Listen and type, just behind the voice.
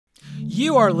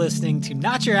You are listening to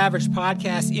Not Your Average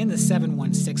Podcast in the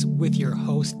 716 with your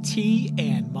host T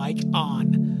and Mike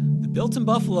on the Built in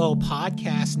Buffalo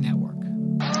Podcast Network.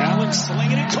 Allen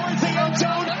slinging it towards the end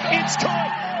zone. It's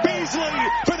caught. Beasley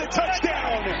for the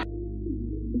touchdown.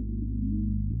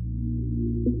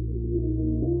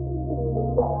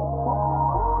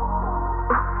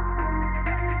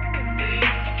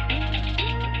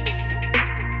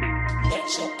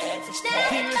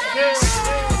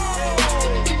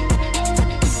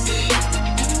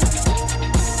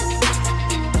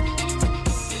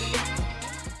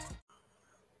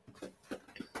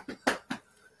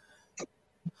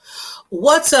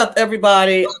 What's up,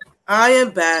 everybody? I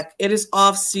am back. It is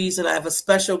off season. I have a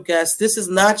special guest. This is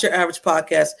Not Your Average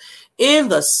Podcast in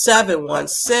the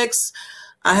 716.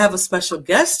 I have a special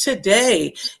guest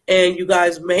today, and you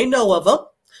guys may know of him.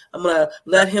 I'm going to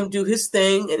let him do his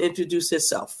thing and introduce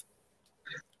himself.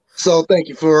 So thank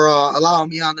you for allowing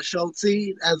me on the show,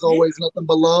 T. As always, nothing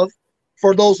but love.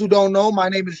 For those who don't know, my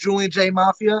name is Julian J.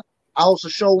 Mafia. I host a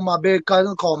show with my big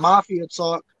cousin called Mafia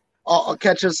Talk.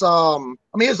 Catch us.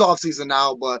 It's off season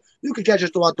now, but you can catch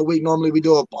us throughout the week. Normally, we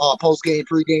do a post game,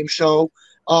 pre-game show.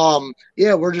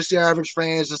 We're just your average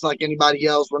fans, just like anybody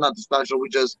else. We're not the special. We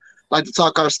just like to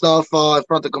talk our stuff in front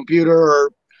of the computer or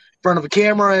in front of a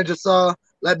camera, and just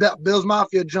let Bills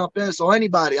Mafia jump in. So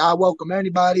anybody, I welcome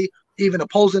anybody, even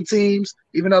opposing teams,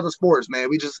 even other sports. Man,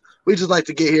 we just like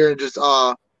to get here and just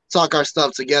talk our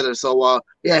stuff together. So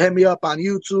hit me up on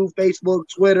YouTube, Facebook,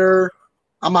 Twitter.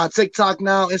 I'm on TikTok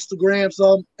now, Instagram,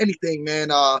 so anything, man.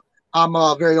 I'm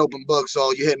a very open book,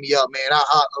 so you hit me up, man.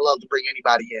 I love to bring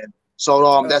anybody in.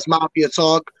 So that's Mafia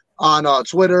Talk on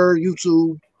Twitter,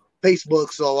 YouTube,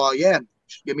 Facebook. So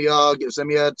send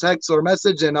me a text or a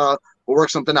message, and we'll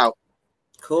work something out.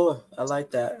 Cool. I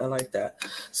like that.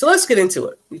 So let's get into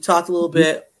it. We talked a little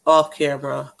bit off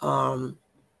camera, and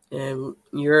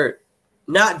you're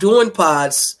not doing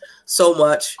pods so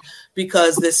much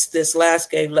because this last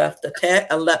game left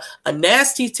a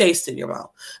nasty taste in your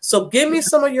mouth. So give me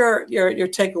some of your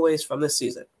takeaways from this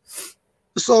season.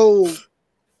 So,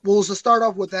 to start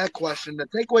off with that question, the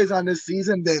takeaways on this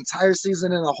season, the entire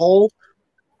season in a whole,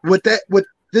 what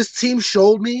this team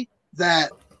showed me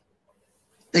that,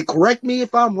 and correct me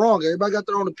if I'm wrong, everybody got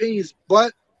their own opinions,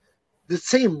 but this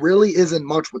team really isn't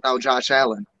much without Josh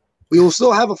Allen. We will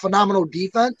still have a phenomenal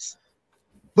defense,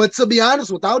 but to be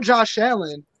honest, without Josh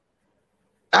Allen,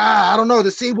 I don't know.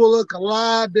 The team will look a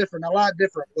lot different.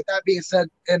 With that being said,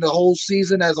 in the whole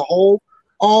season as a whole,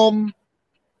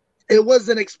 it was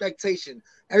an expectation.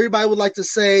 Everybody would like to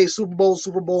say Super Bowl,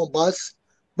 and bust,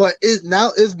 but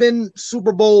it's been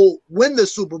Super Bowl, win the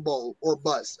Super Bowl or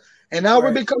bust, and now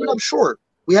we've been coming up short.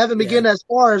 We haven't been getting as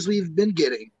far as we've been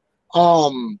getting.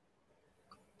 We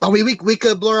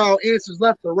could blur out answers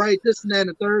left or right, this and that and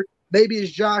the third. Maybe it's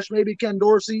Josh, maybe Ken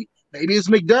Dorsey. Maybe it's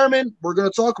McDermott. We're going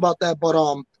to talk about that, but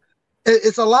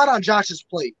it's a lot on Josh's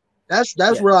plate. That's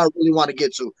where I really want to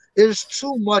get to. There's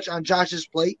too much on Josh's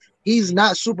plate. He's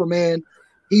not Superman.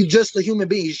 He's just a human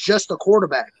being. He's just a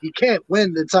quarterback. He can't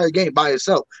win the entire game by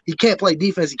himself. He can't play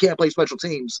defense. He can't play special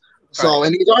teams. So,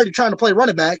 and he's already trying to play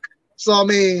running back. So,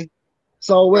 with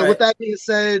that being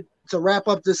said, to wrap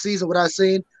up this season, what I've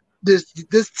seen, this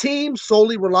team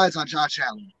solely relies on Josh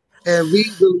Allen, and we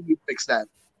really need to fix that.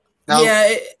 Now,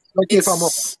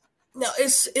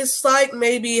 it's like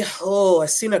maybe I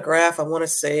seen a graph. I want to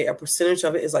say a percentage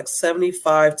of it is like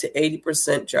 75 to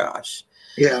 80% Josh.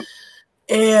 Yeah,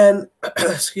 and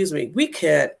excuse me,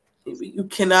 you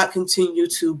cannot continue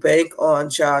to bank on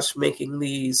Josh making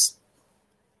these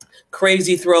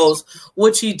crazy throws,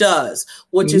 which he does,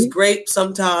 which is great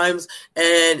sometimes.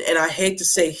 And I hate to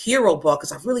say hero ball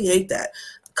because I really hate that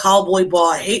cowboy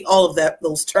ball. I hate all of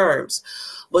those terms.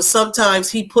 But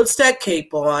sometimes he puts that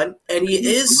cape on and he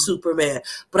is Superman.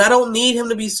 But I don't need him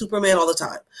to be Superman all the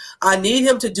time. I need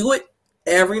him to do it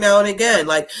every now and again.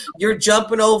 Like you're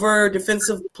jumping over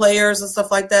defensive players and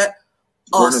stuff like that.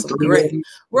 Awesome. Great.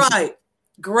 Right.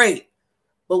 Great.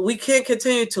 But we can't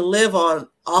continue to live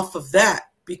off of that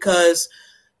because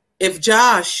if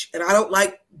Josh, and I don't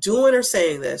like doing or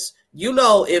saying this,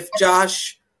 if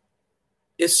Josh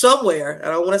is somewhere,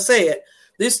 and I want to say it,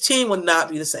 this team would not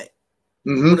be the same.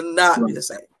 Would not be the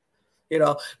same.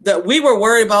 That we were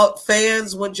worried about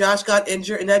fans when Josh got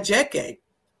injured in that Jet game.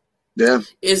 Yeah.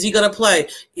 Is he going to play?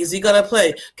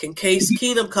 Can Case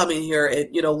Keenum come in here and,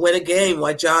 win a game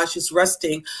while Josh is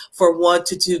resting for 1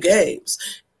 to 2 games?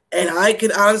 And I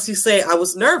can honestly say I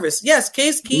was nervous. Yes,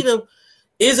 Case Keenum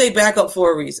is a backup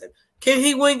for a reason. Can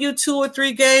he win you 2 or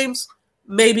 3 games?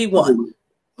 Maybe 1.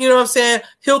 You know what I'm saying?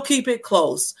 He'll keep it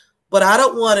close. But I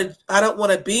don't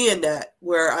want to be in that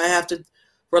where I have to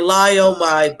rely on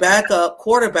my backup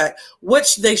quarterback,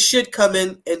 which they should come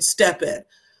in and step in.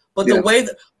 But the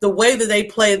way that they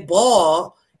play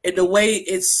ball and the way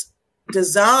it's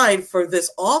designed for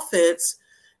this offense,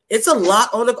 it's a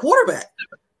lot on the quarterback.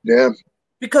 Yeah.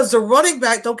 Because the running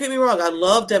back, don't get me wrong, I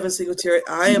love Devin Singletary.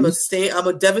 I'm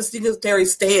a Devin Singletary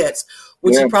stance,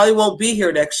 which he probably won't be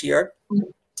here next year.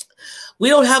 We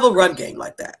don't have a run game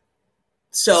like that.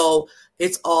 So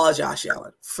it's all Josh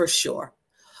Allen, for sure.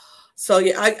 So,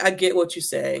 yeah, I get what you're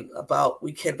saying about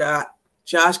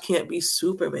Josh can't be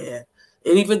Superman.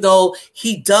 And even though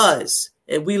he does,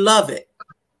 and we love it,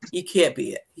 he can't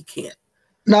be it. He can't.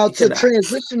 Now, to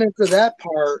transition into that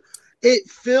part, it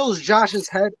fills Josh's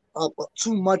head up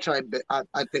too much, I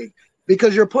think,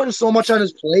 because you're putting so much on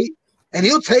his plate, and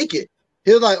he'll take it.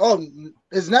 He'll like, oh,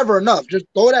 it's never enough. Just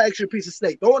throw that extra piece of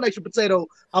steak, throw an extra potato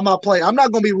on my plate. I'm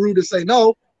not going to be rude to say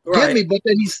no, give me, but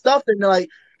then he's stuffed and like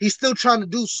he's still trying to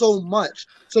do so much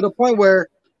to the point where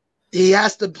he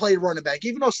has to play running back.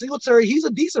 Even though Singletary, he's a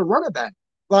decent running back,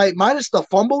 like minus the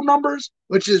fumble numbers,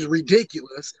 which is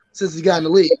ridiculous since he got in the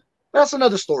league. That's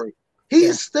another story.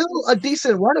 He's still a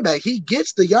decent running back. He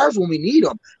gets the yards when we need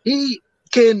him. He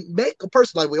can make a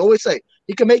person, like we always say,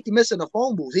 he can make you miss in the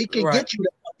phone booth. He can get you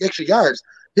the extra yards.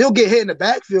 He'll get hit in the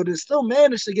backfield and still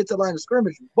manage to get to the line of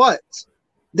scrimmage. But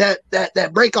that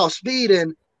breakoff speed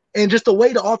and just the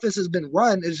way the offense has been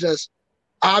run is just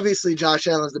obviously Josh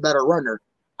Allen's the better runner.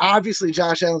 Obviously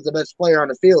Josh Allen's the best player on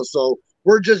the field. So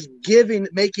we're just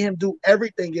making him do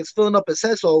everything. It's filling up his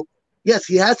head. So yes,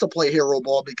 he has to play hero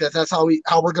ball because that's only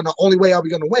way how we're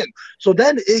gonna win. So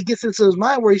then it gets into his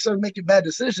mind where he starts making bad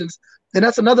decisions, and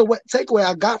that's another takeaway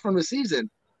I got from the season.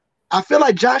 I feel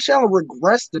like Josh Allen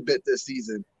regressed a bit this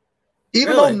season,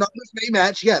 even though numbers may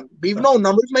match. Yeah, even though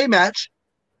numbers may match,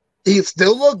 he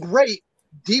still looked great.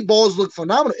 Deep balls look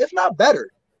phenomenal, if not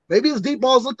better. Maybe his deep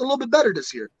balls looked a little bit better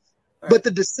this year, but the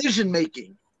decision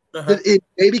making,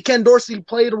 maybe Ken Dorsey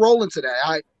played a role into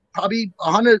that. Probably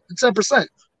 110%.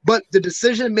 But the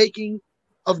decision-making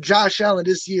of Josh Allen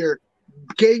this year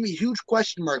gave me huge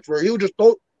question marks where he would just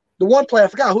throw the one play. I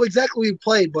forgot who exactly he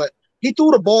played, but he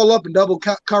threw the ball up in double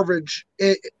coverage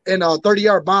in a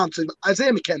 30-yard bomb to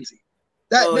Isaiah McKenzie.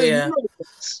 That made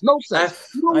no sense.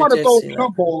 You don't want to throw a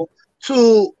jump ball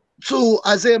to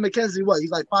Isaiah McKenzie. What? He's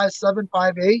like 5'7",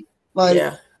 5'8".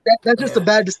 Like that's just a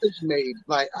bad decision made.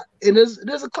 Like, and there's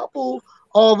a couple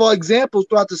of examples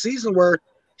throughout the season where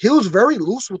he was very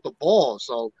loose with the ball.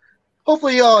 So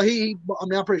hopefully,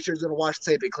 I'm pretty sure he's going to watch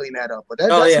tape and clean that up. But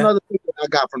that's another thing that I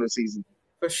got from the season.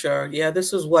 For sure. Yeah,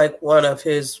 this is like one of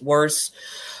his worst.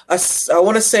 I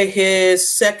want to say his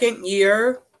second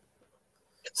year,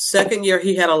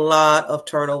 he had a lot of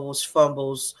turnovers,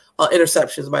 fumbles,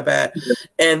 interceptions, my bad.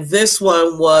 And this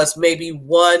one was maybe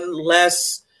one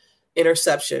less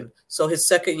interception. So his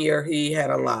second year, he had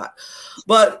a lot.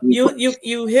 But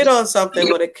you hit on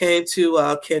something when it came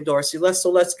to Ken Dorsey.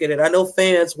 Let's get it. I know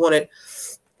fans wanted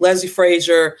Leslie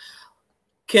Frazier,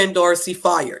 Ken Dorsey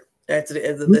fired at the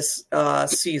end of this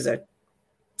season,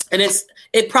 and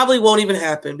it probably won't even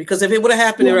happen because if it would have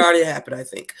happened, it would already happened. I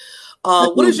think.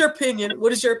 What is your opinion?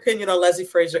 What is your opinion on Leslie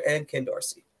Frazier and Ken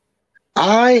Dorsey?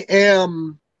 I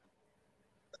don't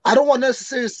want to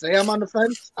necessarily say I'm on the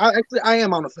fence. I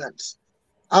am on the fence.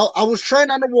 I was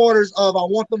treading on the waters of I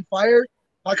want them fired.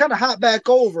 I kind of hop back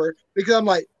over because I'm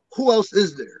like, who else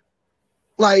is there?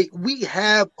 Like, we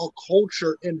have a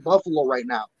culture in Buffalo right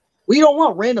now. We don't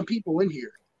want random people in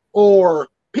here or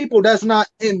people that's not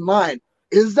in line.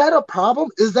 Is that a problem?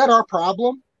 Is that our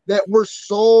problem that we're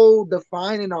so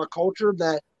defined in our culture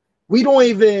that we don't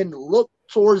even look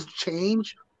towards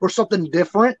change or something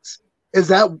different? Is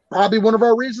that probably one of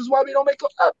our reasons why we don't make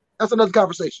up? That's another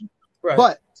conversation. Right.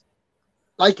 But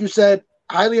like you said,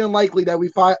 highly unlikely that we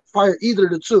fire either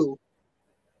of the two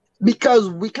because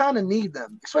we kind of need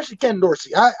them, especially Ken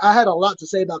Dorsey. I had a lot to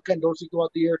say about Ken Dorsey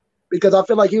throughout the year because I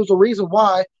feel like he was the reason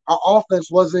why our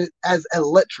offense wasn't as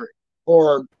electric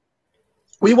or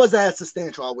we wasn't as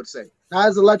substantial, I would say. Not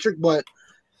as electric, but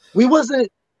we was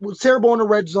terrible in the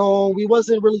red zone. We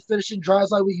wasn't really finishing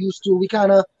drives like we used to. We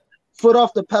kind of foot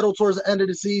off the pedal towards the end of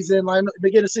the season. Like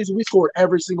beginning of the season, we scored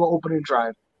every single opening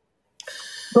drive.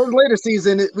 So later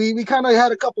season, we kind of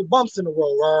had a couple bumps in the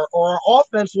road. Our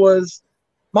offense was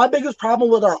 – my biggest problem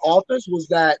with our offense was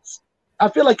that I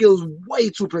feel like it was way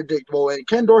too predictable, and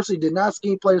Ken Dorsey did not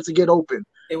scheme players to get open.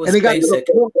 It was basic.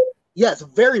 Yes,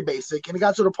 very basic. And it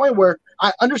got to the point where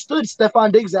I understood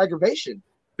Stephon Diggs' aggravation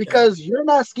because you're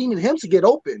not scheming him to get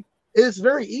open. It's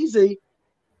very easy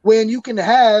when you can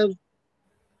have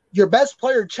your best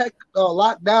player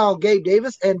lock down Gabe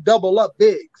Davis and double up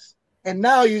Diggs. And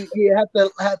now you have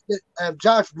to have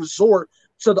Josh resort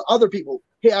to the other people.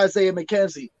 Hey, Isaiah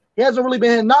McKenzie. He hasn't really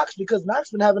been hitting Knox because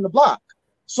Knox been having the block.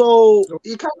 So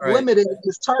he kind of limited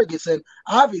his targets. And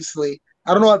obviously,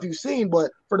 I don't know if you've seen,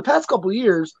 but for the past couple of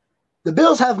years, the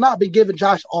Bills have not been giving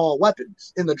Josh all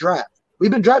weapons in the draft. We've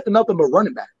been drafting nothing but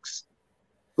running backs.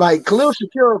 Like Khalil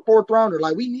Shakir, a 4th rounder.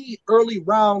 Like we need early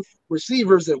round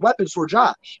receivers and weapons for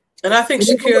Josh. And I think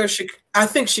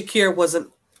Shakir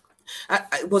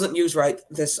wasn't used right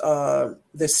this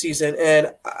season.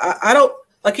 And I don't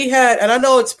like he had, and I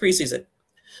know it's preseason,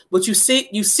 but you've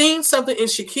seen something in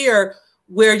Shakir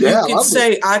where you can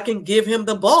say I can give him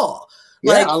the ball.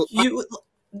 Like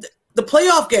the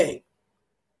playoff game.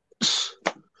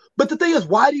 But the thing is,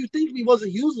 why do you think he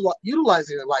wasn't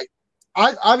utilizing it? Like,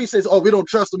 I obviously say, we don't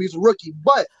trust him. He's a rookie.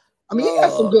 But, I mean, he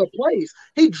had some good plays.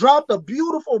 He dropped a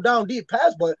beautiful down deep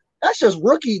pass, but that's just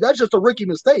rookie. That's just a rookie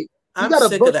mistake. You got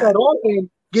to brush that off and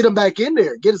get him back in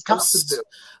there, get his confidence up.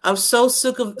 I'm so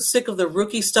sick of the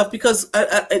rookie stuff because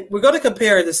we're going to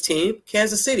compare this team,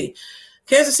 Kansas City.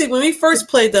 Kansas City, when we first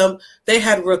played them, they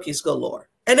had rookies galore.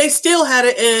 And they still had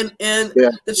it in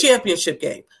the championship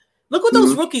game. Look what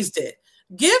those rookies did.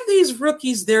 Give these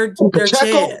rookies their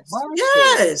chance.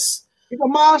 Yes. He's a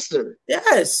monster.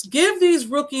 Yes. Give these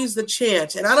rookies the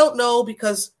chance. And I don't know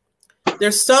because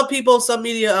there's some people, some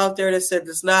media out there that said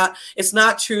it's not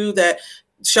true that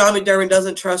Sean McDermott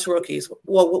doesn't trust rookies.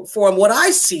 Well, from what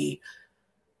I see,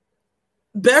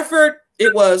 Bedford,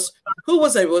 who was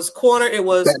it? It was corner. It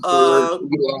was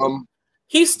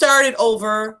he started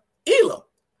over Elam,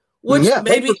 which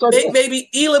maybe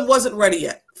Elam wasn't ready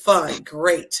yet. Fine,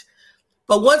 great.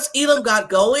 But once Elam got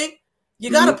going,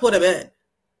 you got to put him in.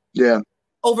 Yeah.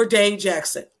 Over Dane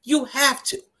Jackson. You have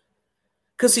to.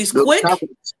 Because he's quick.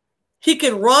 He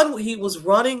can run. He was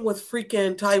running with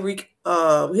freaking Tyreek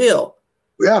Hill.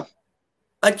 Yeah.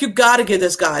 Like, you got to give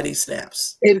this guy these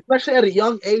snaps. And especially at a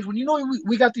young age, when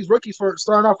we got these rookies for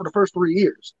starting off for the first 3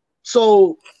 years.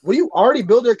 So when you already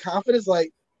build their confidence,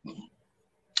 like,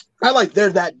 not like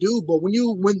they're that dude, but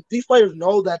when these players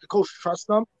know that the coach trusts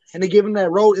them and they give them that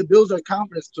role, it builds their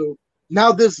confidence to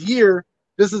now this year,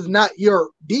 this is not your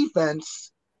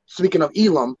defense. Speaking of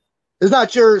Elam, it's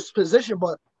not your position,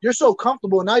 but you're so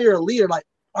comfortable. Now you're a leader. Like,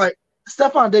 all right,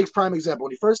 Stephon Diggs, prime example.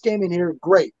 When he first came in here,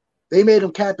 great. They made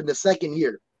him captain the second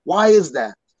year. Why is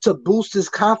that? To boost his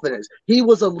confidence. He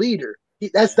was a leader.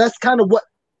 That's kind of what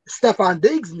Stephon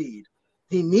Diggs need.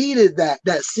 He needed that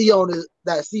C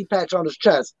patch on his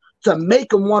chest to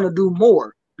make him want to do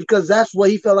more because that's what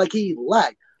he felt like he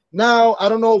lacked. Now, I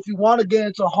don't know if you want to get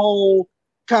into a whole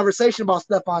conversation about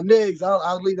Stephon Diggs.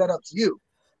 I'll leave that up to you.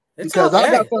 Because I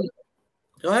got something.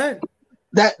 Go ahead.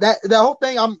 That whole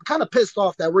thing, I'm kind of pissed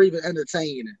off that we're even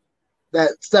entertaining it.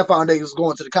 That Stephon Diggs is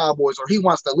going to the Cowboys or he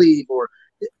wants to leave,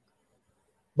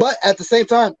 but at the same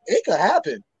time, it could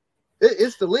happen.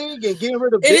 It's the league and getting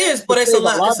rid of it is, but it's a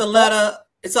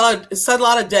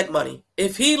lot of dead money.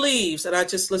 If he leaves, and I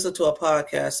just listened to a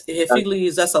podcast, if he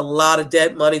leaves, that's a lot of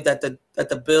dead money that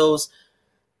the Bills.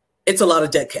 It's a lot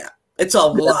of dead cap. It's a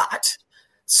lot.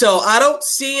 So I don't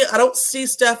see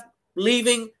Steph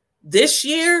leaving this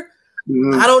year.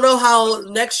 I don't know how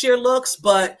next year looks,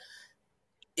 but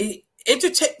listen,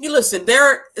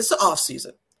 it's an off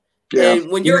season. Yeah.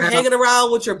 And when you're hanging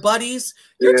around with your buddies,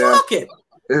 you're talking.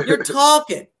 You're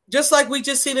talking. Just like we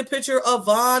just seen a picture of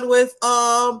Vaughn with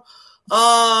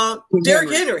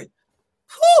Derrick Henry.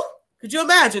 Whew. Could you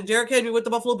imagine Derrick Henry with the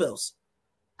Buffalo Bills?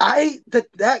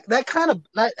 That kind of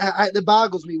it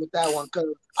boggles me with that one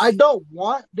because I don't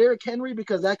want Derrick Henry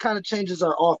because that kind of changes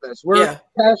our offense. We're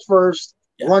pass first,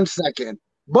 run second.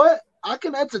 But I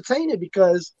can entertain it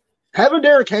because having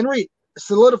Derrick Henry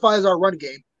solidifies our run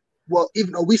game. Well,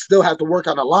 even though we still have to work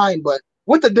on the line, but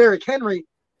with the Derrick Henry,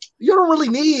 you don't really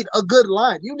need a good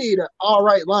line. You need an all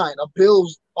right line, a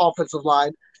Bills offensive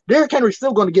line. Derrick Henry's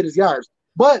still going to get his yards.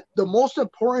 But the most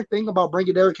important thing about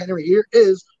bringing Derrick Henry here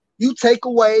is you take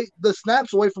away the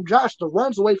snaps away from Josh, the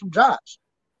runs away from Josh.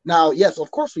 Now, yes,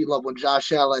 of course we love when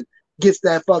Josh Allen gets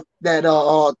that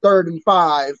 3rd and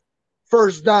 5,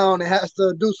 first down and has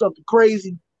to do something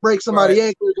crazy, break somebody's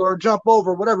ankles or jump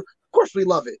over, whatever. Of course we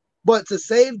love it. But to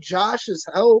save Josh's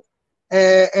health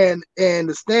and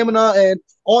the stamina and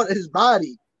on his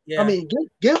body, I mean,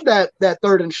 give that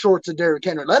 3rd and short to Derrick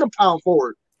Henry. Let him pound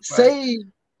forward. Save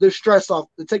the stress off,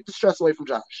 take the stress away from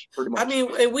Josh, pretty much. I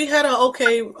mean, we had an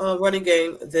okay running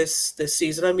game this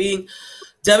season. I mean,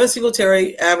 Devin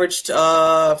Singletary averaged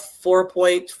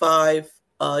 4.5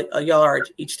 a yard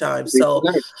each time. So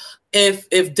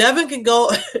if Devin can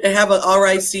go and have an all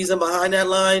right season behind that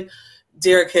line,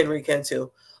 Derrick Henry can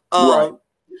too.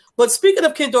 But speaking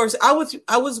of Ken Dorsey, I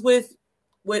was with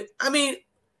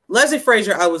Leslie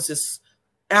Frazier. I was just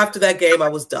after that game, I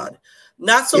was done.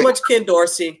 Not so much Ken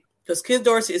Dorsey, because Ken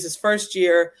Dorsey is his first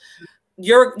year.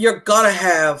 You're gonna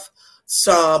have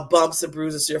some bumps and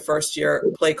bruises your first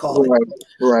year play calling.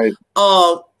 Right.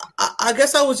 I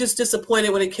guess I was just disappointed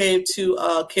when it came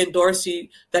to Ken Dorsey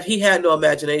that he had no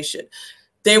imagination.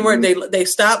 They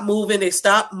stopped moving, they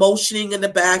stopped motioning in the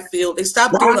backfield, they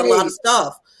stopped doing a lot of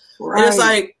stuff. And it's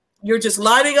like you're just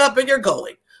lining up and you're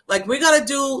going. Like you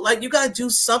gotta do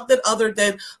something other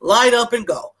than line up and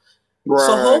go. Right.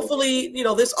 So hopefully,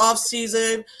 this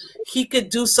offseason he could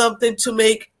do something to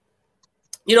make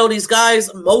these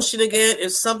guys motion again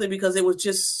is something, because it was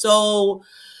just so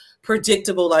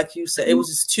predictable, like you said. It was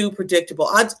just too predictable.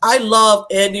 I love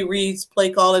Andy Reid's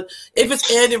play calling. If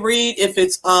it's Andy Reid, if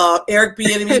it's Eric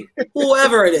Bieniemy,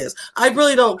 whoever it is, I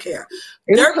really don't care.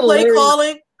 Their play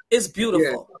calling is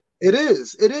beautiful. Yeah, it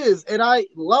is, and I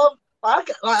love.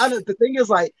 The thing is,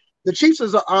 like, the Chiefs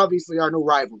are obviously our new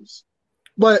rivals,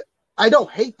 but I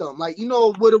don't hate them. Like,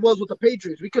 what it was with the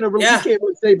Patriots. We can't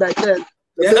really say back then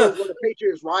the Bills were the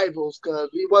Patriots rivals because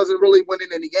we wasn't really winning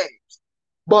any games.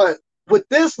 But with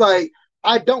this, like,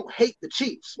 I don't hate the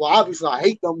Chiefs. Well, obviously, I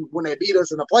hate them when they beat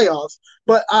us in the playoffs,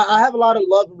 but I have a lot of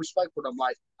love and respect for them.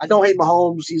 Like, I don't hate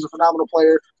Mahomes. He's a phenomenal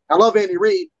player. I love Andy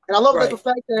Reid, and I love the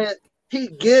fact that he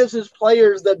gives his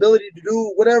players the ability to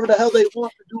do whatever the hell they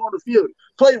want to do on the field.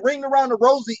 Play ring around the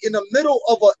rosy in the middle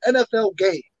of an NFL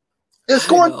game. And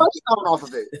scoring touchdown off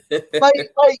of it.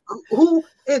 like who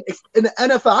in the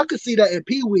NFL? I could see that in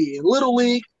Pee Wee, in Little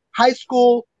League, high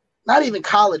school, not even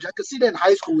college. I could see that in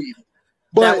high school even.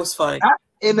 But that was funny. Not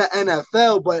in the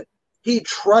NFL, but he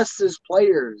trusts his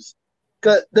players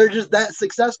because they're just that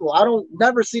successful. I don't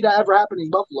never see that ever happen in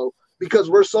Buffalo because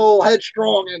we're so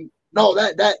headstrong and no,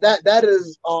 that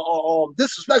is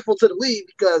disrespectful to the league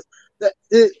because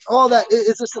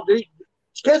it's just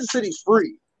Kansas City's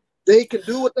free. They can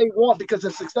do what they want because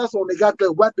they're successful and they got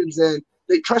the weapons and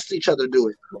they trust each other to do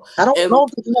it. I don't know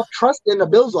if there's enough trust in the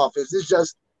Bills office. It's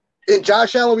just in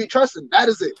Josh Allen we trust him. That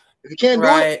is it. If you can't do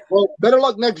it, well, better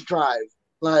luck next drive.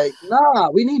 Like,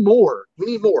 nah, we need more. We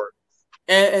need more.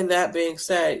 And that being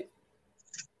said,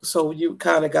 so you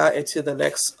kind of got into the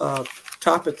next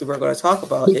topic that we're going to talk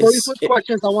about. Before you switch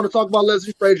questions, I want to talk about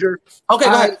Leslie Frazier. Okay,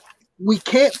 go ahead. We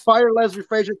can't fire Leslie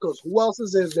Frazier because who else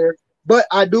is there? But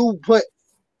I do put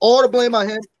all the blame on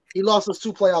him. He lost us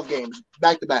 2 playoff games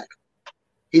back to back.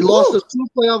 He lost us 2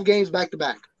 playoff games back to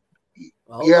back.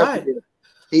 Right.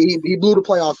 He blew the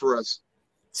playoffs for us.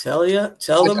 Tell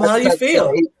them how you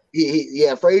feel.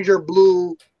 Frazier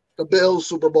blew the Bills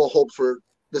Super Bowl hopes for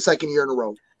the second year in a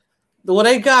row. Well,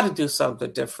 they got to do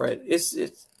something different. It's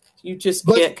you just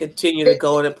can't continue to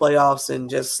go in the playoffs and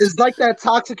just. It's like that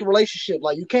toxic relationship.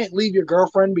 Like you can't leave your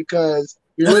girlfriend because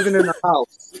you're living in her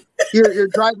house. You're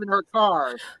driving her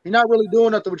car. You're not really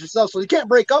doing nothing with yourself, so you can't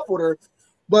break up with her.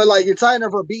 But like you're tired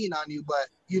of her beating on you, but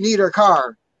you need her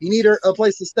car. You need a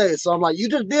place to stay. So I'm like, you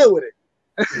just deal with it.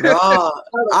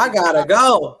 I gotta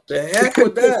go. The heck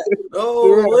with that.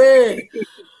 No way.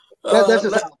 That's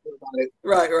just how I feel about it.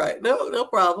 Right. No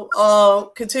problem.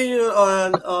 Continuing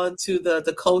on to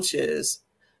the coaches.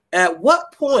 At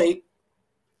what point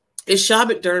is Sean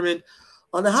McDermott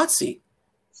on the hot seat?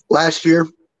 Last year.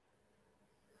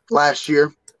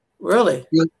 Really?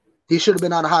 He should have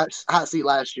been on the hot seat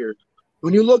last year.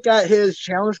 When you look at his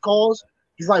challenge calls,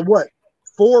 he's like what?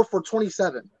 4 for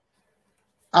 27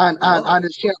 on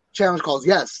his challenge calls.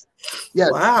 Yes.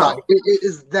 Wow. Like, it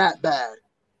is that bad.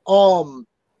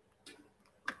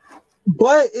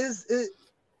 But it's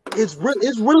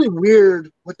really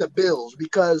weird with the Bills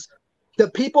because the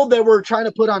people that we're trying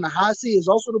to put on the hot seat is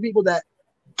also the people that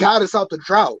got us out the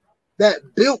drought, that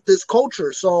built this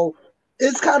culture. So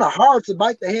it's kind of hard to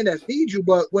bite the hand that feeds you,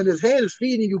 but when his hand is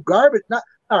feeding you garbage, all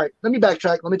right, let me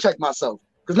backtrack. Let me check myself.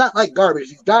 Because not like garbage.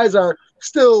 These guys are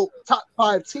still top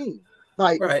 5 team.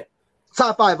 Like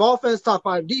top 5 offense, top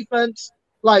 5 defense.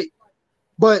 Like,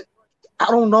 but I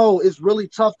don't know. It's really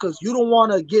tough because you don't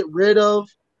want to get rid of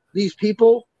these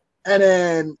people and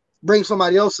then bring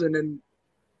somebody else in and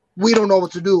we don't know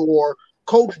what to do, or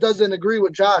coach doesn't agree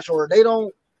with Josh, or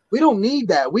we don't need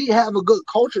that. We have a good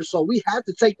culture, so we have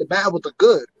to take the bad with the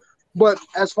good. But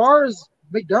as far as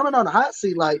McDermott on the hot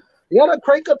seat, like, you gotta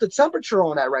crank up the temperature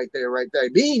on that right there.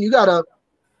 Bean, you gotta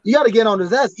get on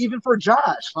his ass, even for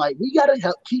Josh. Like, we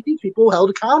gotta keep these people held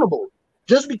accountable.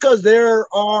 Just because there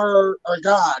are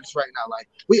gods right now. Like,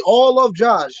 we all love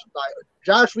Josh. Like,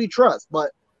 Josh we trust,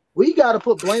 but we gotta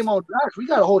put blame on Josh. We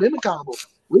gotta hold him accountable.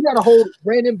 We gotta hold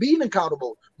Brandon Bean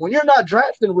accountable. When you're not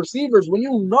drafting receivers, when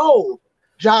you know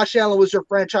Josh Allen was your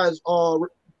franchise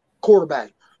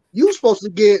quarterback, you're supposed to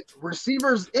get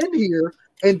receivers in here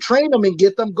and train them and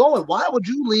get them going. Why would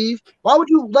you leave? Why would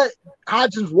you let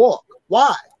Hodgins walk?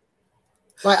 Why?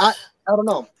 Like I don't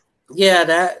know. Yeah,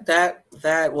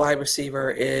 that wide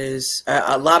receiver is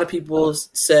a lot of people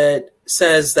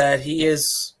says that he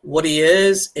is what he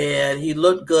is, and he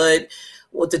looked good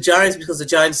with the Giants because the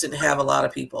Giants didn't have a lot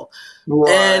of people.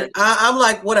 Right. And I'm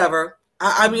like, whatever.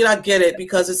 I mean, I get it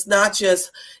because it's not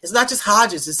just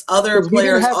Hodges, it's other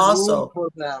players also. For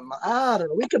them. I don't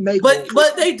know. We can make, but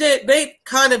they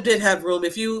kind of did have room.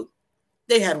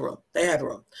 They had room.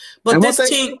 But and this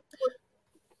team.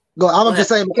 Go. I'm just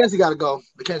saying, Mackenzie got to go.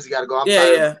 I'm tired.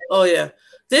 Yeah. Oh yeah.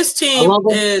 This team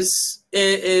is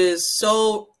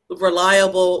so rely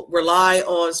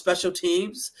on special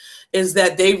teams. Is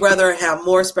that they rather have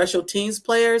more special teams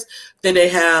players than they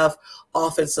have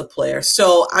offensive players.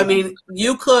 So I mean,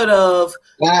 you could have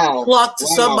plucked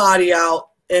somebody out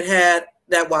and had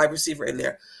that wide receiver in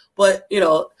there, but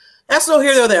that's no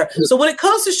here nor there. So when it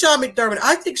comes to Sean McDermott,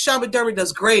 I think Sean McDermott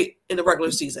does great in the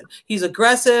regular season. He's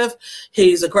aggressive.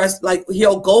 Like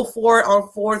he'll go for it on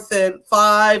 4th and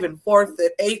 5 and 4th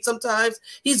and 8 sometimes.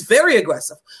 He's very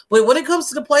aggressive. But when it comes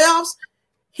to the playoffs,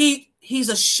 he's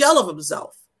a shell of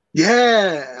himself.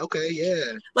 Yeah. Okay.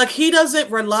 Yeah. Like he doesn't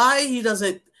rely.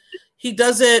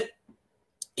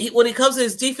 When it comes to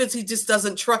his defense, he just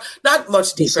doesn't try. Not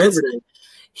much defense.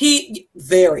 He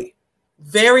very,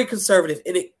 very conservative,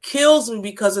 and it kills me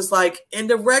because it's like in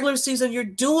the regular season you're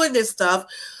doing this stuff,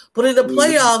 but in the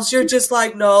playoffs you're just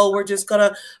like, no, we're just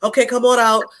gonna come on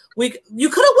out. You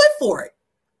could have went for it.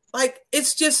 Like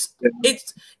it's just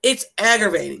it's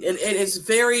aggravating, and it's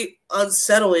very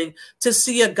unsettling to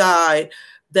see a guy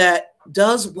that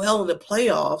does well in the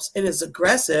playoffs and is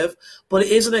aggressive, but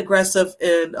isn't aggressive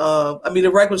in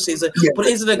the regular season, but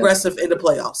isn't aggressive in the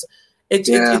playoffs.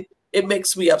 It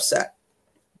makes me upset.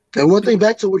 And one thing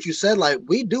back to what you said, like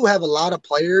we do have a lot of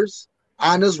players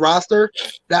on this roster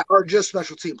that are just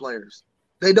special team players.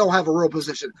 They don't have a real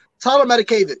position. Tyler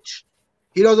Matakevich,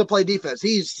 he doesn't play defense.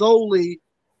 He's solely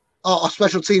a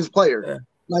special teams player. Yeah.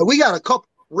 Like we got a couple.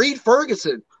 Reed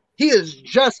Ferguson, he is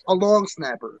just a long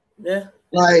snapper. Yeah.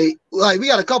 Like we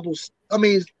got a couple. I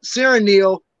mean, Siran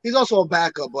Neal, he's also a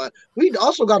backup, but we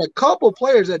also got a couple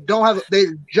players that don't have. They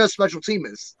just special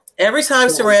teamers. Every time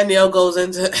Siran Neal goes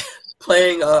into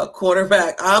playing a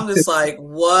quarterback, I'm just like,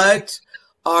 what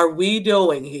are we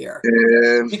doing here?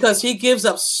 Yeah. Because he gives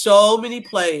up so many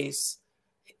plays.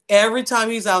 Every time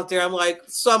he's out there, I'm like,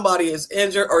 somebody is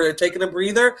injured or they're taking a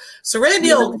breather. Siran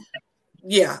Neal,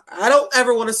 I don't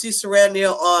ever want to see Siran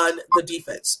Neal on the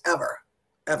defense, ever.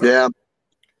 Yeah.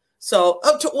 So,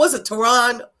 was it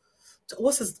Teron?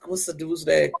 What's the dude's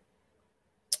name?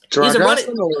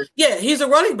 He's a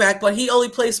running back, but he only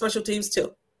plays special teams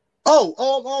too.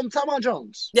 Tywan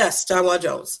Jones. Yes, Tywan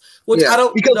Jones. Which I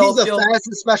don't because know he's the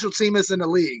fastest special teamist in the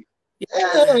league.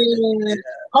 Yeah.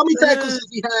 How many tackles does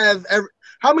he have?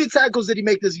 How many tackles did he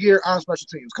make this year on special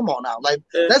teams? Come on now, like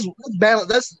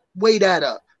let's weigh that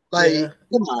up. Like,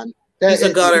 come on. He's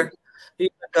a gunner. He's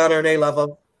a gunner, and they love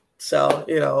him. So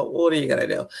what are you gonna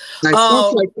do? Like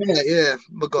stuff like that, yeah.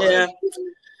 But go ahead.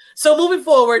 So moving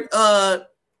forward,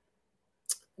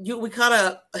 we kind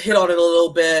of hit on it a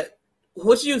little bit.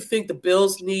 What do you think the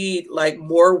Bills need, like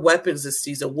more weapons this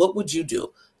season? What would you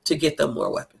do to get them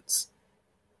more weapons?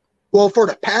 Well, for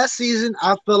the past season,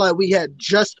 I feel like we had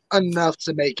just enough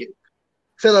to make it.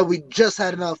 I feel like we just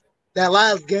had enough. That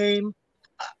last game,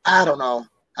 I don't know.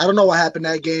 I don't know what happened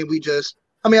that game.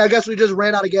 I guess we just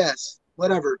ran out of gas.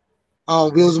 Whatever.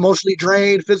 We was emotionally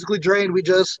drained, physically drained.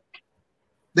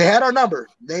 They had our number.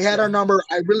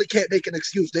 I really can't make an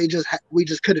excuse. We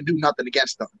just couldn't do nothing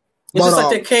against them. It's just like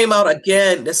they came out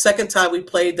again the second time we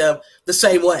played them the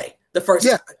same way. The first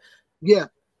time. Yeah.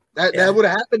 That would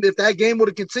have happened if that game would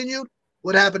have continued.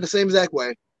 Would have happened the same exact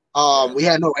way. We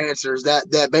had no answers. That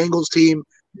Bengals team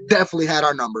definitely had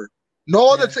our number.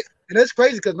 No other team, and it's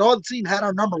crazy because no other team had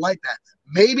our number like that.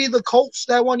 Maybe the Colts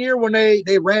that one year when they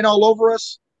ran all over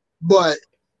us, but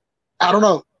I don't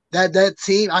know that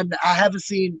team. I haven't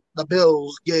seen the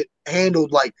Bills get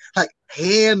handled like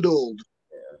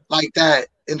that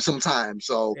in some time.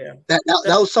 So that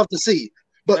was tough to see.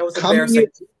 But that was embarrassing.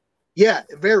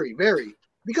 Very, very.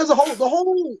 Because the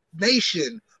whole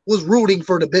nation was rooting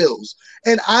for the Bills.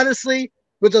 And honestly,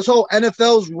 with this whole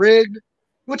NFL's rigged,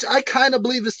 which I kind of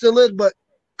believe it still is, but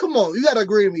come on, you got to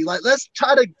agree with me. Like, let's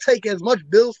try to take as much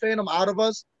Bills fandom out of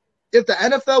us. If the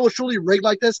NFL was truly rigged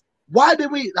like this, why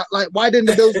didn't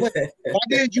the Bills win? Why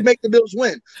didn't you make the Bills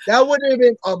win? That would have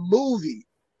been a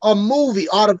movie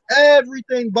out of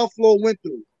everything Buffalo went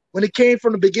through. When it came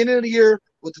from the beginning of the year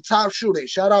with the top shooting,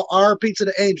 shout out RP to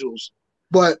the Angels.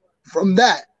 But from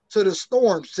that to the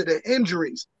storms, to the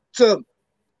injuries, to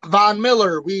Von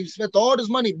Miller. We spent all this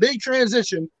money, big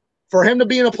transition for him to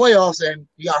be in the playoffs, and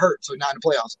he got hurt, so not in the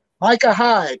playoffs. Micah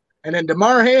Hyde, and then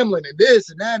DeMar Hamlin, and this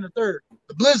and that and the third.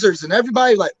 The blizzards and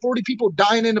everybody, like 40 people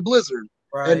dying in the blizzard.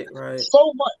 Right, and right.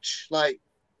 So much, like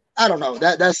I don't know.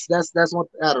 That's what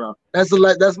I don't know.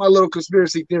 That's my little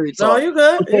conspiracy theory talk. No, you're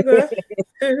good. You're good.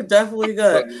 You're definitely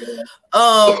good.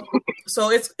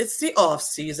 So it's the off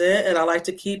season, and I like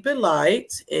to keep it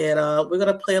light, and we're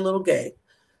gonna play a little game.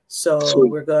 So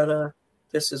Sweet.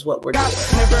 This is what we're doing.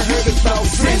 Never heard about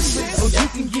this, or you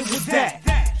can get with that.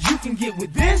 You can get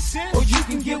with this, or you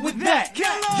can get with that.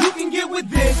 You can get with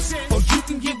this, or you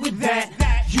can get with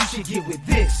that. You should get with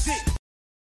this.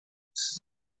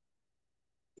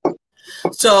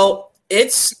 So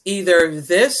it's either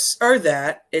this or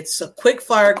that. It's a quick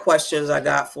fire questions I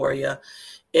got for you,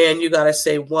 and you got to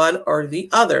say one or the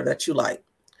other that you like.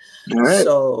 All right.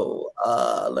 So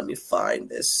let me find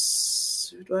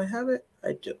this. Do I have it?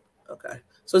 I do. Okay.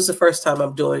 So it's the first time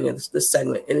I'm doing this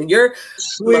segment, and you're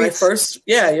my first.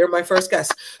 Yeah, you're my first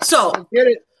guest. So Get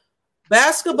it?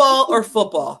 basketball or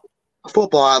football?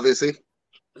 Football, obviously.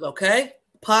 Okay.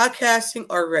 Podcasting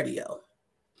or radio?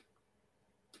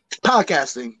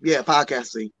 Podcasting. Yeah,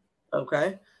 podcasting.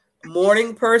 Okay.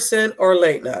 Morning person or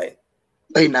late night?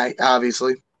 Late night,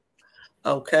 obviously.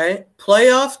 Okay.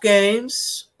 Playoff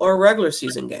games or regular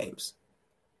season games?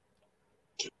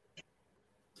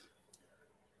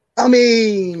 I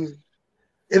mean,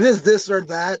 if it's this or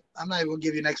that, I'm not even gonna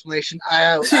give you an explanation.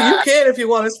 You can if you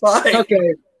want. It's fine.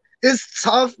 Okay. It's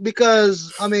tough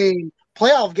because I mean,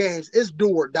 playoff games is do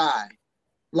or die.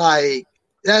 Like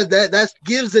that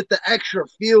gives it the extra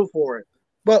feel for it.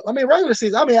 But I mean, regular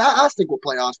season, I mean, I stick with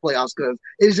playoffs because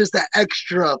it's just that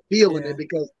extra feel in it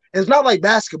because it's not like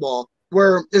basketball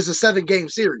where it's a 7-game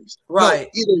series. Right.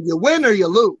 No, either you win or you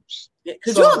lose. Yeah.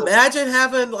 Could you imagine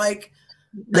having like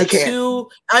they can't. two?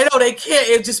 I know they can't.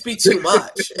 It'd just be too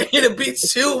much. It'd be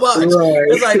too much. Right.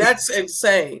 It's like that's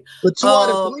insane. But 2 out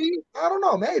of 3, I don't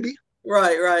know, maybe.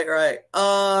 Right.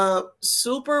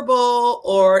 Super Bowl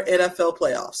or NFL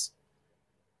playoffs?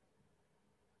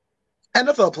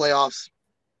 NFL playoffs.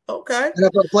 Okay.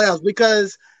 NFL playoffs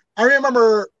because I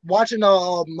remember watching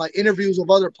like interviews of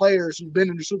other players who've been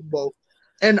in the Super Bowl,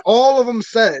 and all of them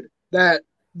said that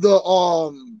the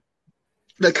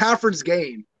conference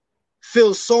game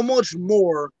feels so much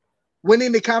more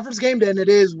winning the conference game than it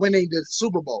is winning the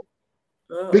Super Bowl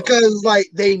because like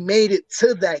they made it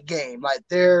to that game. Like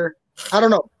I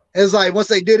don't know. It's like once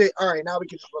they did it, all right, now we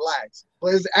can just relax.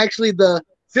 But it's actually the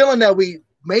feeling that we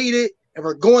made it and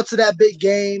we're going to that big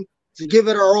game to give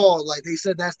it our all. Like they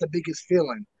said, that's the biggest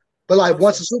feeling. But like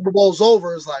once the Super Bowl's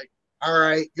over, it's like, all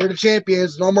right, you're the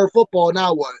champions. No more football.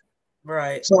 Now what?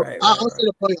 Right. So I'll say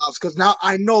the playoffs because now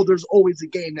I know there's always a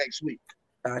game next week.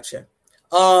 Gotcha.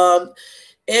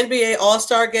 NBA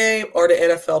All-Star Game or the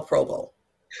NFL Pro Bowl?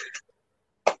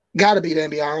 Got to be the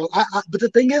NBA. But the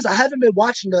thing is, I haven't been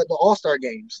watching the All-Star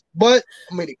games. But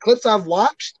I mean, the clips I've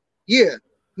watched, yeah.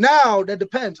 Now that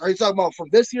depends. Are you talking about from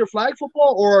this year flag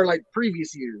football or like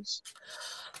previous years?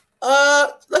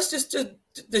 Let's just do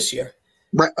this year.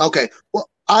 Right. Okay. Well,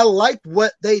 I liked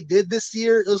what they did this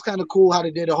year. It was kind of cool how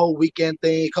they did a whole weekend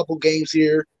thing, a couple games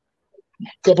here, a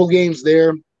couple games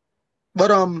there.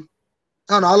 But I don't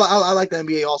know. I like the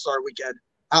NBA All-Star Weekend.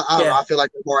 I don't know. I feel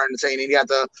like they're more entertaining. You got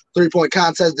the 3-point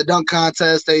contest, the dunk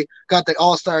contest. They got the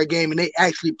All-Star game, and they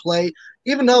actually play.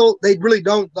 Even though they really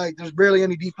don't, like, there's barely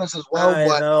any defense as well.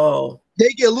 I know. They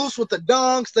get loose with the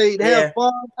dunks. They have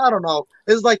fun. I don't know.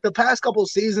 It's like the past couple of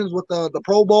seasons with the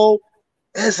Pro Bowl,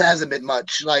 this hasn't been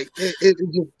much. Like,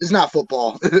 it's not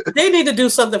football. They need to do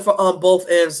something on both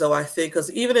ends, though, I think,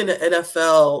 because even in the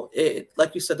NFL,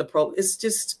 like you said, the Pro, it's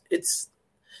just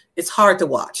it's hard to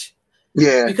watch.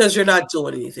 Yeah. Because you're not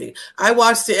doing anything. I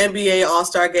watched the NBA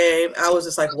All-Star game. I was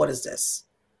just like, what is this?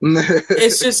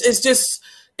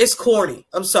 It's corny.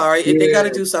 I'm sorry. Yeah. They got to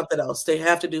do something else. They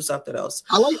have to do something else.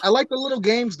 I like the little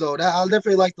games though. I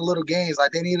definitely like the little games.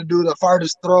 Like they need to do the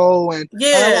farthest throw and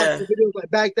I like the videos like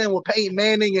back then with Peyton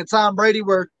Manning and Tom Brady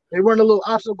where they run a little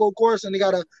obstacle course and they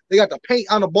got the paint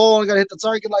on the ball and got to hit the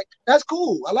target. Like that's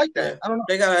cool. I like that. I don't know.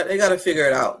 They got to figure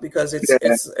it out because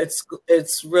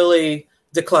it's really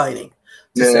declining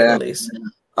to say the least.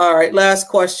 All right, last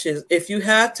question. If you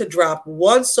had to drop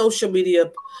one social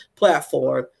media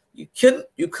platform, you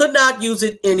could not use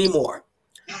it anymore.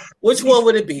 Which one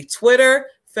would it be? Twitter,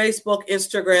 Facebook,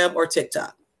 Instagram, or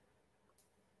TikTok?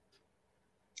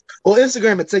 Well,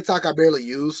 Instagram and TikTok I barely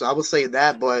use, so I would say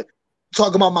that. But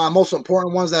talking about my most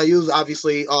important ones that I use,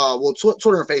 obviously,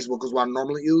 Twitter and Facebook is what I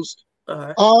normally use.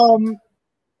 Right.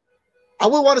 I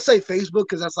would want to say Facebook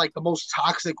because that's like the most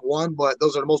toxic one, but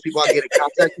those are the most people I get in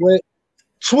contact with.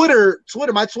 Twitter,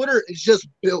 my Twitter is just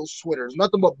Bill's Twitter. It's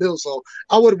nothing but Bill. So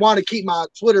I would want to keep my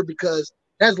Twitter because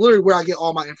that's literally where I get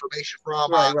all my information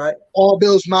from. Right. All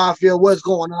Bill's Mafia, what's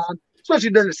going on, especially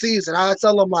during the season. I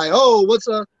tell them like, oh, what's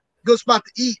a good spot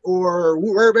to eat, or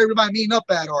where everybody meeting up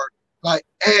at, or like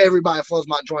everybody flows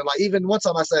my joint. Like even one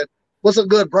time I said, what's a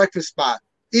good breakfast spot?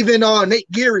 Even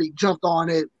Nate Geary jumped on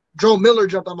it. Joe Miller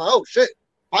jumped on. I'm like, oh shit,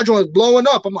 my joint's blowing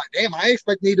up. I'm like, damn, I ain't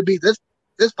expect me to be this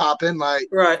popping. Like,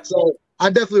 right. So I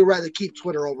definitely would rather keep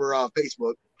Twitter over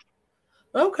Facebook.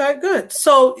 Okay, good.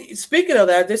 So speaking of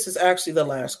that, this is actually the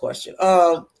last question.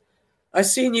 I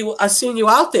seen you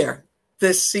out there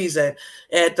this season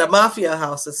at the Mafia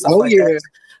House and stuff that.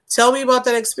 Tell me about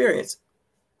that experience.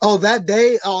 Oh, that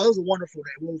day? Oh, it was a wonderful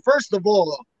day. Well, first of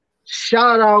all,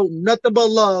 shout out, nothing but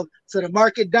love to the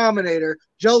market dominator,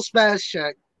 Joe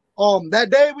Spazcheck. That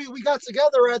day we got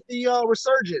together at the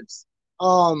Resurgence.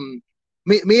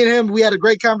 Me and him, we had a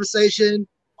great conversation.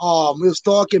 We was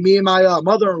talking. Me and my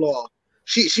mother-in-law.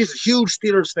 She's a huge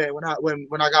Steelers fan. When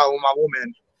I got with my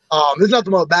woman, there's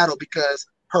nothing but a battle because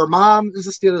her mom is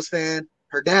a Steelers fan,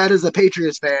 her dad is a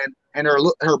Patriots fan, and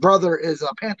her brother is a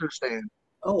Panthers fan.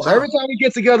 Oh, wow. So every time we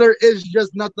get together, it's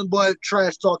just nothing but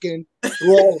trash talking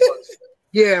through all of us.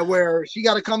 Yeah, where she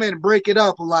got to come in and break it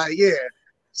up. Like, yeah.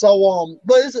 So,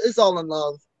 but it's all in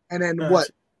love. And then nice.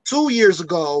 2 years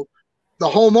ago, the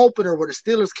home opener where the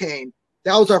Steelers came,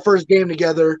 that was our first game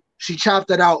together. She chopped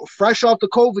it out fresh off the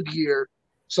COVID year.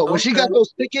 So when she got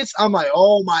those tickets, I'm like,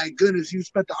 oh my goodness, you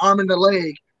spent the arm and the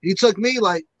leg. You took me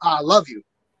like, I love you.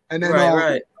 And then,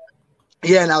 right.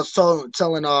 Yeah, and I was telling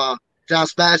John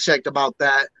Spazcheck about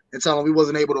that and telling him we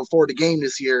wasn't able to afford the game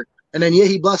this year. And then, yeah,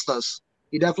 he blessed us.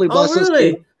 He definitely blessed us.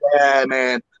 Really? Yeah,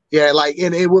 man. Yeah, like,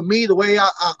 and with me, the way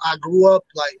I grew up,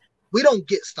 like, we don't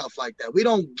get stuff like that. We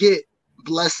don't get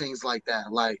blessings like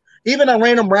that. Like, even at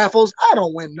random raffles, I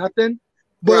don't win nothing.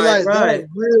 But, that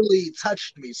really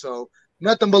touched me. So,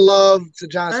 nothing but love to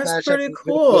John Spazcheck. That's pretty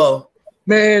cool.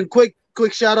 Man, quick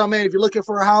shout out, man. If you're looking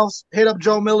for a house, hit up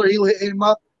Joe Miller. He'll hit him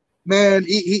up. Man,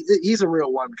 he's a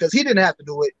real one because he didn't have to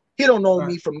do it. He don't know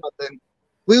me from nothing.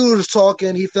 We were just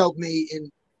talking. He felt me,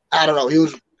 and I don't know.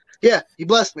 He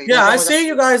blessed me. Yeah, I see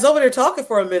you guys over there talking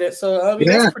for a minute. So I mean,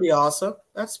 that's pretty awesome.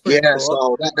 That's pretty cool.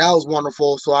 So that was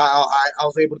wonderful. So I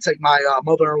was able to take my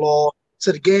mother-in-law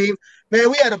to the game. Man,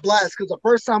 we had a blast because the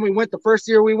first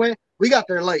year we went, we got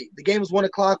there late. The game was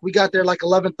 1:00. We got there like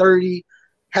 11:30.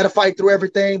 Had to fight through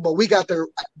everything, but we got there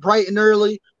bright and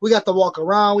early. We got to walk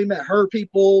around. We met her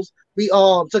peoples. We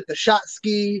took the shot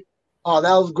ski. Oh,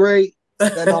 that was great.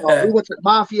 Then we went to the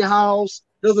Mafia House.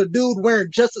 There was a dude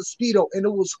wearing just a Speedo, and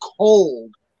it was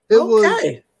cold. It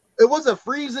wasn't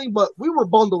freezing, but we were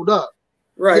bundled up.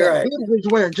 Right. He was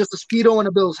wearing just a Speedo and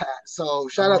a Bills hat. So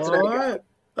shout out to that guy.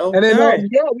 Okay. And then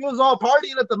we was all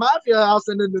partying at the Mafia House,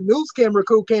 and then the news camera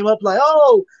crew came up like,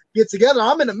 "Oh, get together."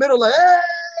 I'm in the middle like, "Hey!"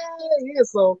 Yeah,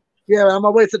 so yeah, on my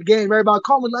way to the game, everybody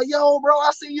calling like, "Yo, bro,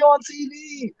 I see you on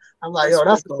TV." I'm like, "Yo,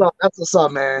 that's what's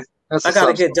up, man." I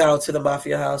gotta get down to the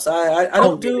Mafia House. I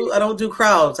don't do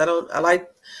crowds. I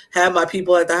like have my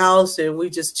people at the house and we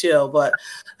just chill. But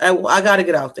I gotta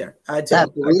get out there. I do.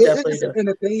 Definitely do. And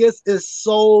the thing is, it's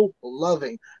so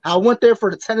loving. I went there for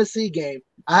the Tennessee game.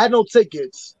 I had no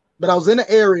tickets, but I was in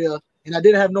the area and I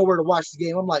didn't have nowhere to watch the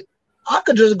game. I'm like, I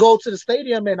could just go to the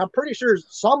stadium and I'm pretty sure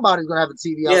somebody's gonna have a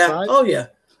TV outside. Oh yeah.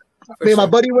 Me and my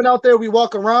buddy went out there. We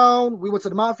walk around. We went to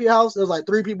the Mafia House. There was like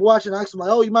 3 people watching. I asked them like,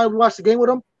 "Oh, you mind if we watch the game with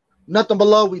them?" Nothing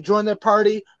below. We joined their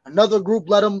party. Another group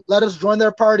let us join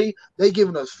their party. They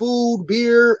giving us food,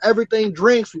 beer, everything,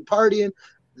 drinks. We partying.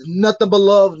 Nothing but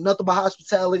love, nothing but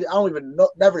hospitality. I don't even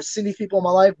never see these people in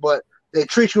my life, but they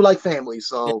treat you like family.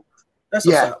 So that's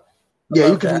you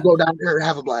can just go down there and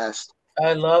have a blast.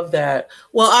 I love that.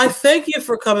 Well, I thank you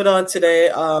for coming on today.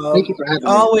 Thank you for having me.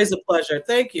 Always a pleasure.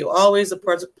 Thank you. Always a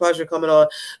pleasure coming on.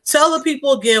 Tell the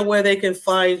people again where they can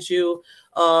find you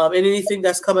and anything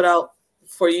that's coming out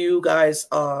for you guys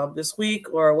this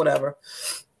week or whatever.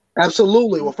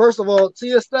 Absolutely. Well, first of all,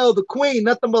 Tia Estelle, the queen,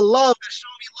 nothing but love. Has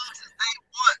shown me love since day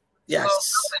one. Yes.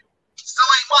 So,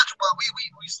 still ain't much, but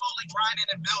we slowly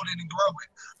grinding and building and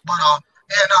growing. But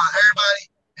everybody,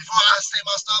 before I say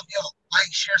my stuff, like,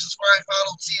 share, subscribe,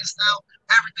 follow Tia Estelle.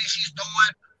 Everything she's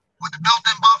doing with the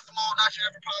Built-In Buffalo, Not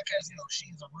Your Average Podcast,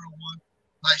 she's a real one.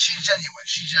 Like, she's genuine.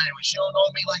 She don't know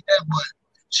me like that, but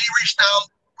she reached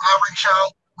out. I reach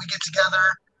out. We get together.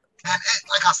 And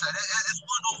like I said, it's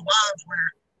one of those vibes where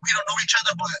we don't know each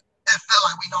other, but it felt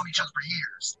like we known each other for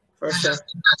years. Just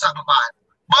that type of vibe.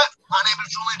 But my name is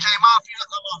Julian J. Mafia.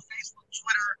 I'm on Facebook,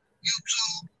 Twitter,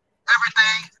 YouTube,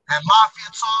 everything at Mafia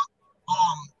Talk,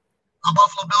 a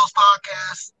Buffalo Bills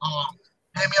podcast.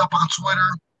 Hit me up on Twitter.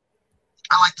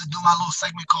 I like to do my little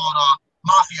segment called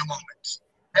Mafia Moments.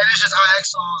 And it's just I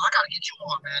gotta get you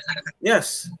on, man.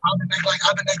 Yes. I've been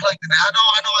neglecting that.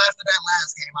 I know after that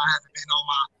last game I haven't been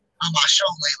on my show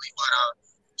lately, but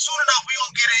soon enough we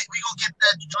gonna get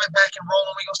that joint back and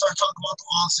rolling. We gonna start talking about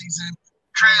the all season,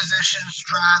 transitions,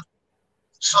 draft,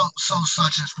 so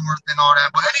such and forth and all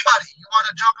that. But anybody, you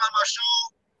wanna jump on my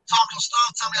show, talk some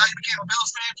stuff, tell me how you became a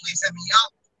Bills fan, please hit me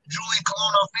up. Julian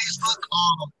Colon on Facebook,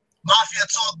 Mafia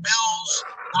Talk Bills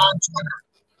on Twitter.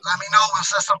 Let me know and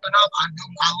set something up. I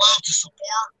love to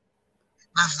support.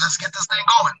 Let's get this thing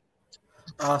going.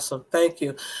 Awesome. Thank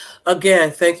you. Again,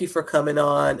 thank you for coming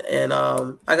on. And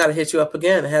I got to hit you up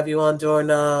again, have you on during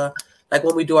like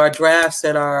when we do our drafts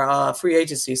and our free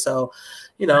agency. So,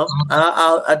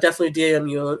 I'll definitely DM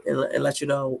you and let you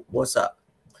know what's up.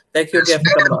 Thank you again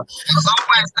for coming on. As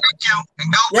always, thank you.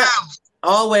 And go Bills.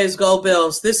 Always go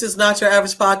Bills. This is Not Your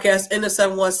Average Podcast in the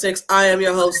 716. I am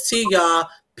your host, T, y'all.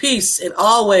 Peace, and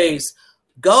always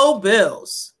go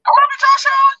Bills. I want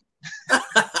to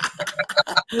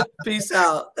be Josh. Peace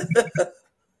out.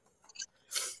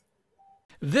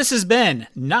 This has been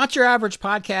Not Your Average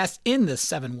Podcast in the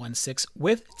 716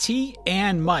 with T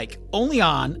and Mike, only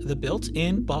on the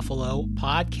Built-in Buffalo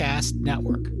Podcast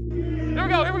Network. Here we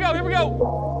go.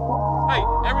 Hey,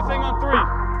 everything on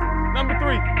 3. Number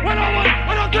 3. 1 on 1.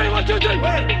 1 on 3. 1, 2, 3.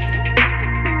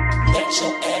 Not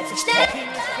Your Average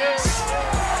Podcast.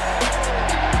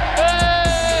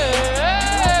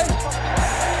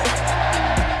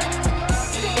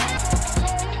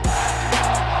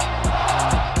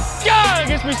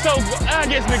 That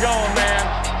gets me going, man.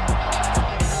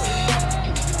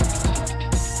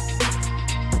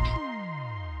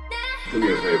 Do me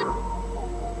a favor.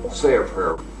 Say a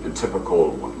prayer in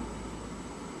typical one.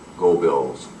 Go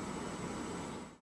Bills.